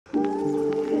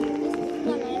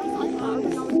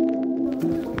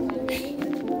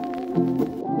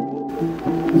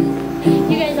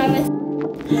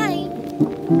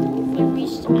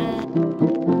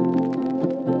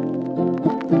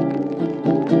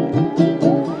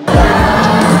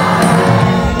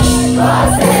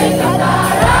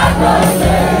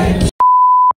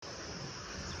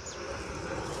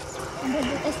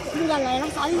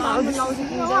I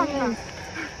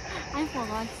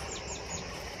forgot.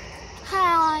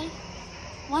 Hi.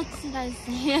 What did I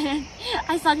say?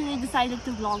 I suddenly decided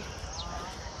to vlog.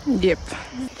 Yep.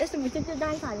 Just một chút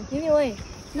đai phải chứ Miu ơi.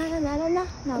 Na nào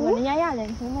còn nhảy lên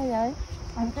xuống đây rồi.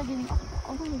 Anh có đi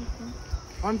ở đâu được.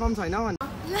 On phong sỏi nào anh.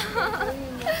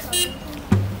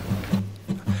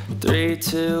 3,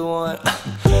 2, 1.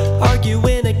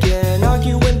 Arguing again,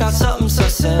 arguing about something so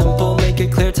simple. Make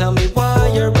it clear, tell me why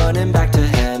you're running back to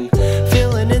him.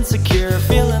 Feeling insecure,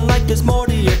 feeling like there's more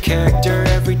to your character.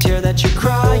 Every tear that you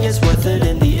cry is worth it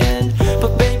in the end.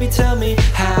 But baby, tell me,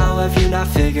 how have you not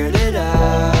figured it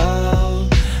out?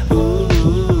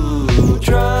 Ooh,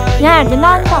 dry your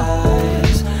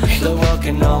eyes. The world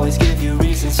can always give you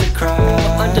reasons to cry.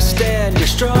 Understand, you're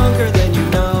stronger than you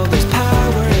know. There's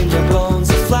power in your bones.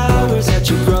 The flowers that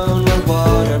you've grown were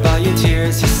watered by your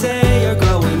tears. You say you're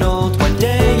growing old. One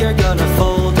day you're gonna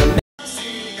fold.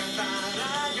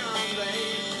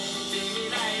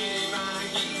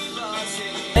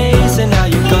 Amazing how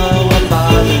you go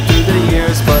unbothered through the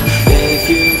years. But if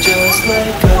you just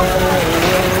let go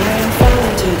and fall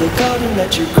into the garden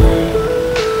that you grew,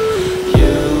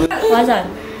 you... Was it?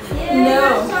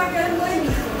 No.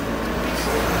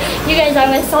 You guys are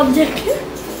my subject.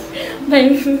 My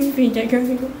video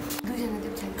girl.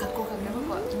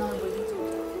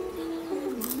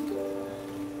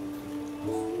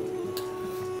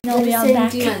 Now we are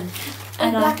back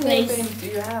at our place. Do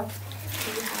you have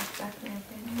black man?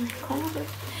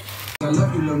 I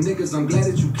love you little niggas, I'm glad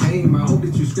that you came. I hope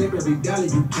that you scrape every dollar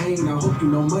you came. I hope you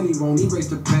know money won't erase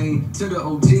the pain. To the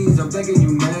OGs, I'm begging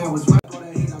you now. It's right all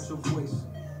that hate out your voice.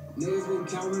 Niggas been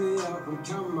counting me out, I'm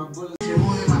counting my bullets.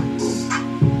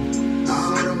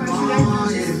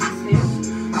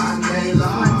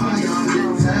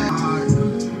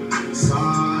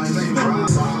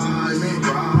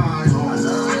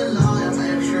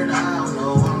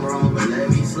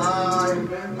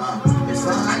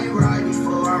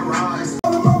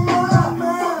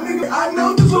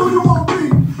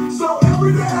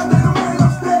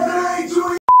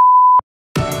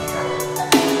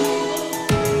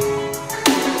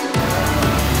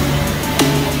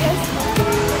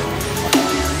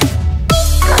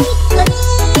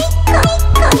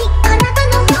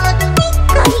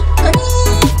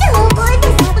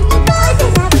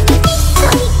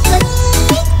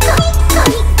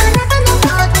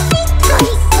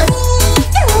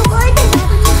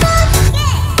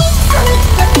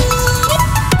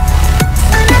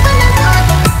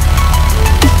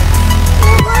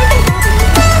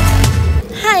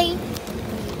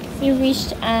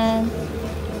 And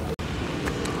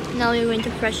now we're going to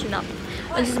freshen up.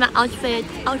 This is my outfit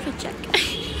check.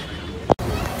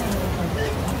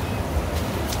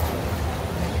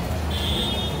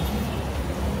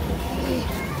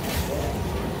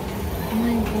 Oh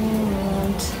my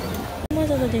god.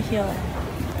 What over here?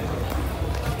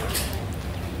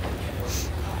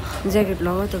 Jacket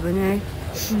logo to bane.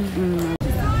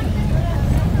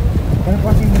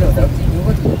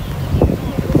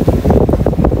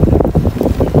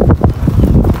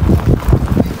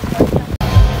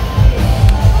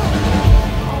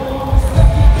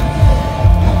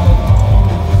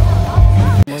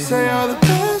 Say you're the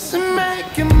best at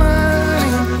making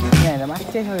money. Này là mát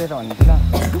chết hơi rồi chứ đâu.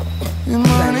 Your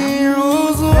money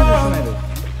rules the world.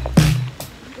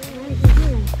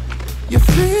 Your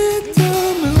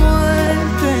freedom is one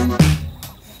thing,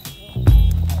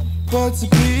 but to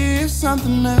be is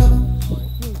something else.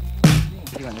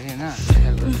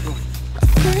 I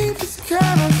think it's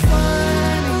kind of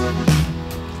funny.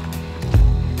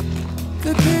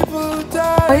 The people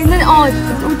die.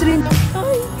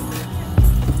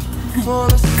 For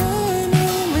the sun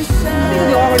only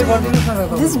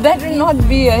shines. This better not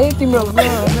be a timro.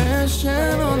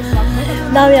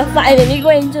 Now we are finally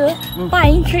going to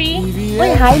pinetree.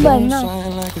 Ôi Hải Bình à?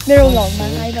 Mero lộn mà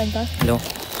Hải Bình có. Hello.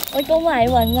 Ôi có Hải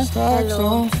Bình à?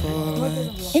 Hello.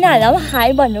 Cái này là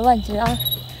Hải Bình đúng không chị ơi?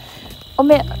 Ôi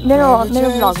Mero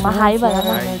lộn mà Hải Bình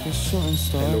à?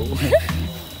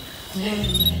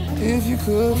 If you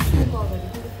could.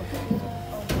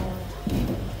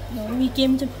 No, we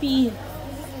came to pee.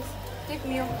 Take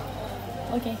me.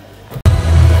 Okay.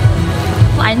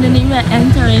 Finally we're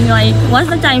entering. Like, what's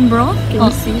the time, bro? Can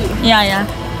you see? Yeah.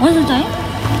 What's the time?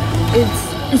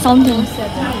 It's something.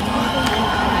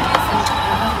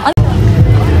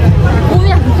 Oh, we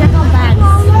have to check our bags.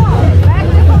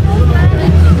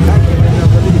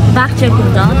 Bag check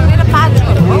cũng đó.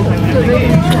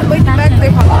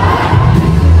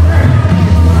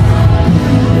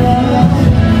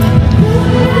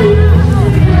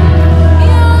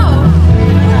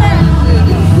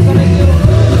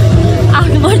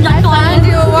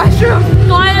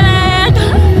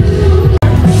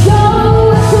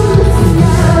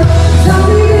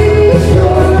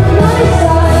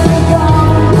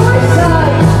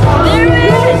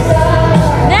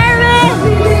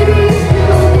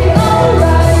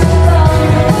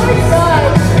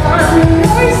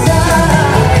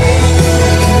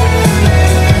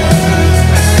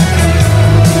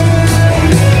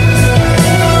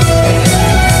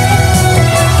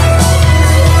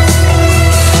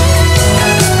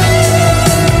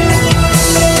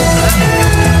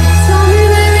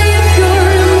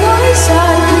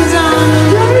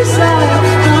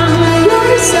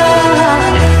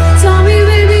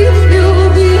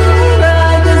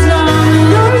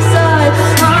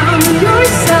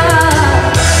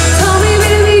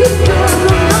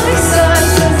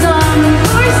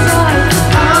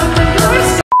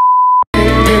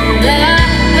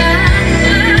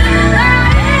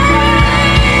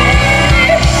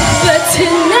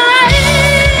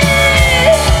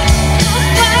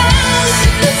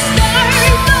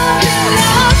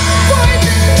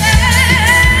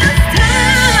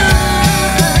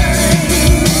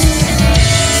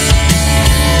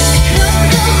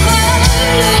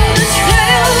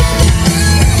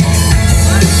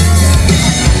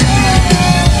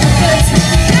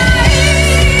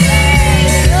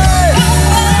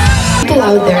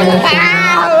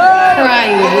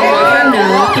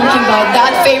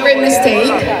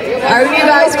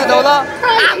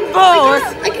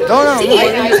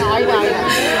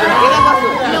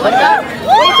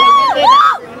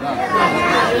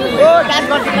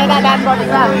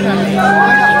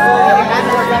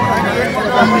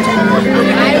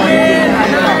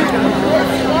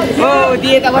 Oh,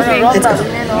 dia tak masuk.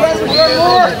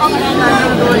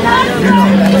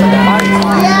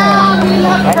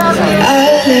 I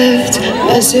left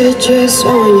messages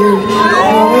on your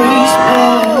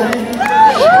voicemail,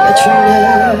 but you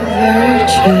never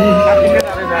checked.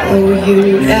 Oh,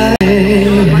 you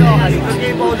lied.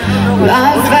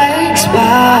 My fake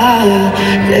smile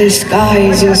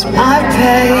disguises my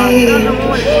pain,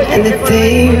 and the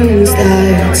things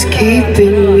that's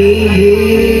keeping me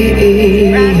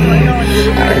here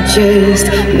are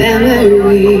just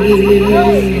memories.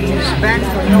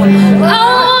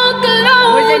 Walk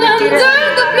alone under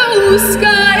the blue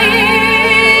sky,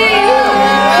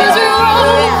 'cause we're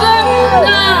over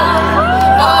now.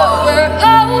 Oh, we're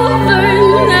over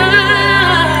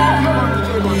now.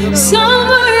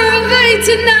 Summer of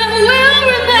 18 now we'll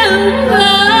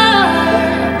remember,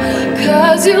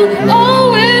 'cause you'll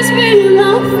always be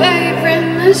my favorite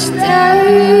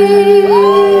mistake.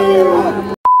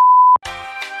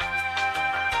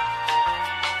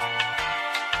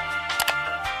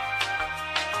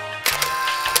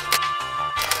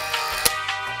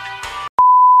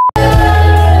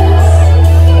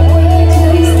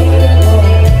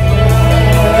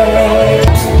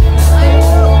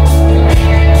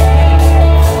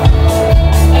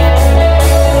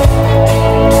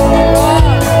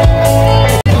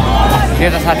 Dia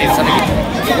tak sadar sedikit.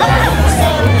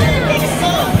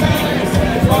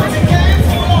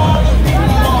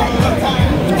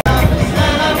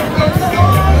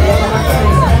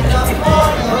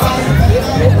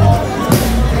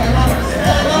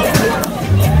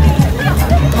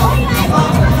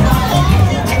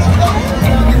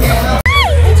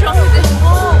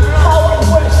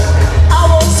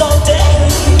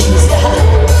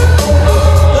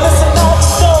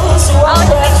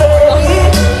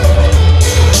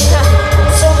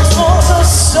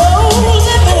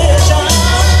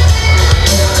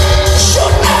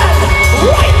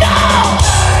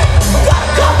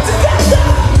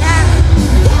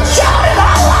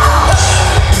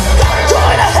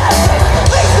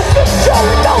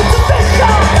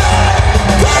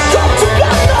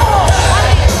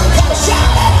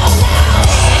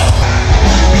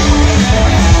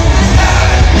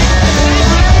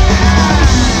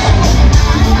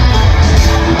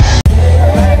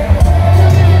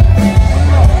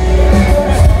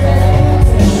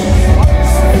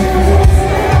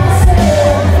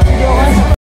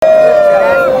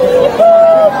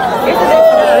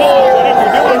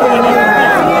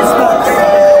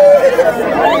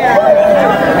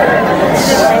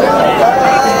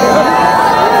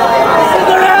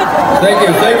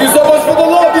 Thank you so much for the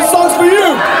love. These songs for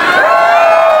you.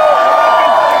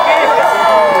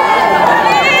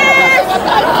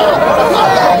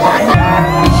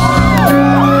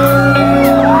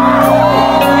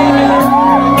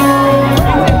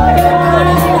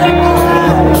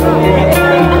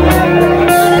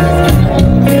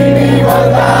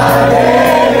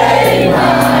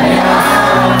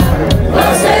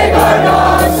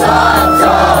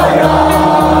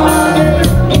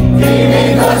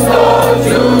 Dimmi questo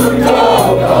giusto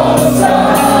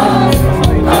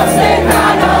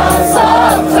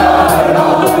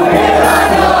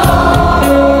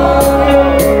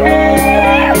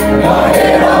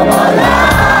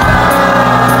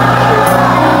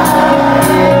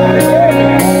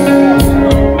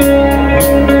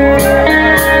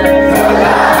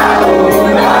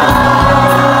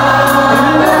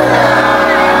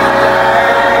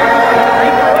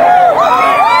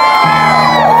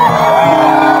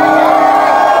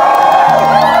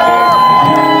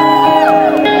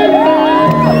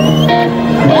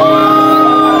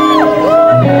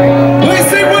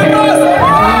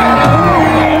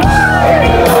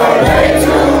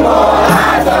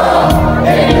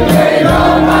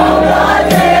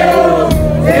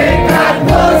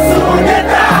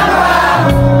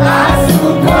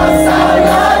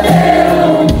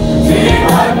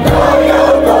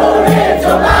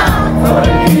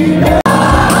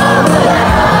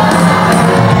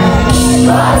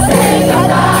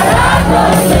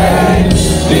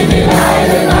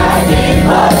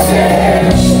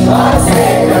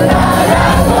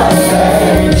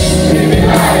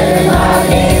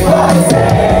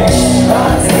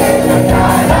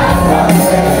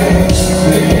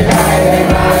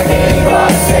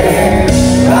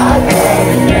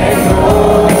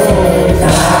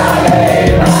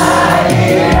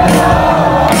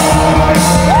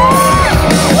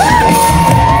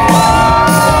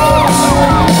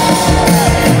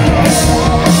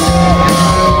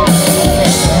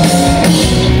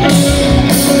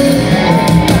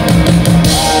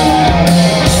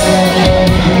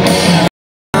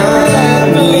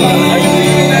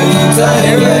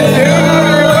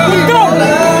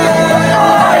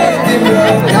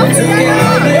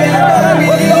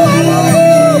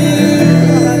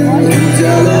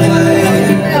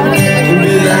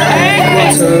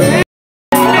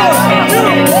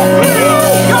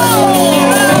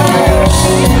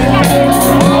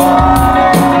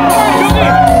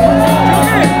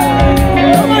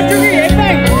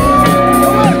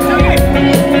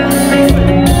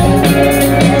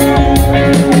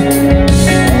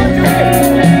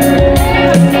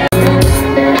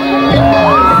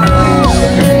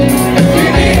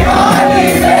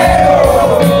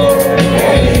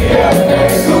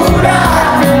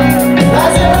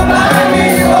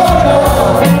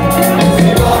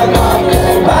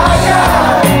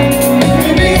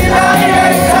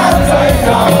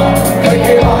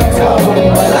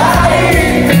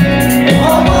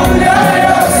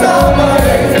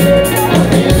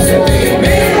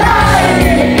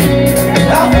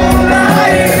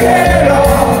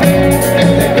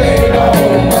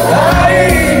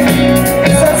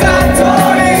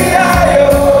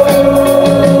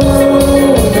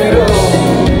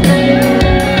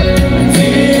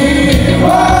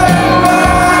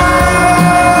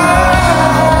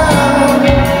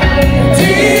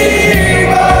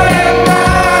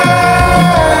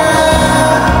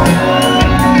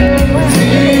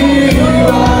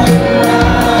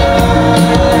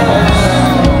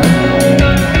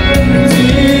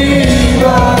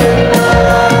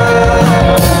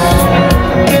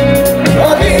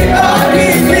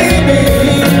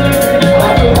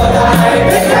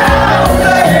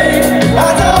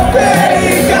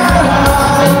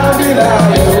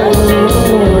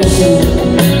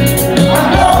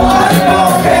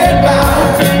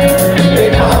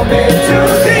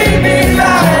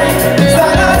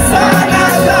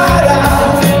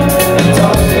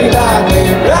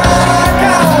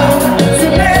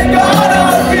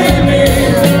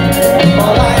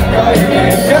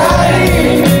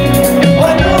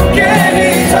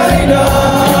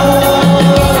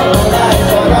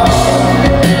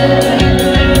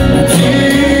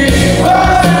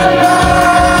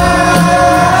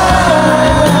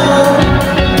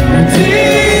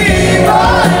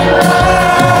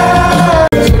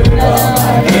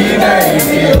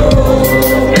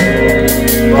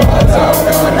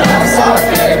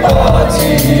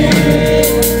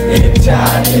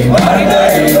Bye.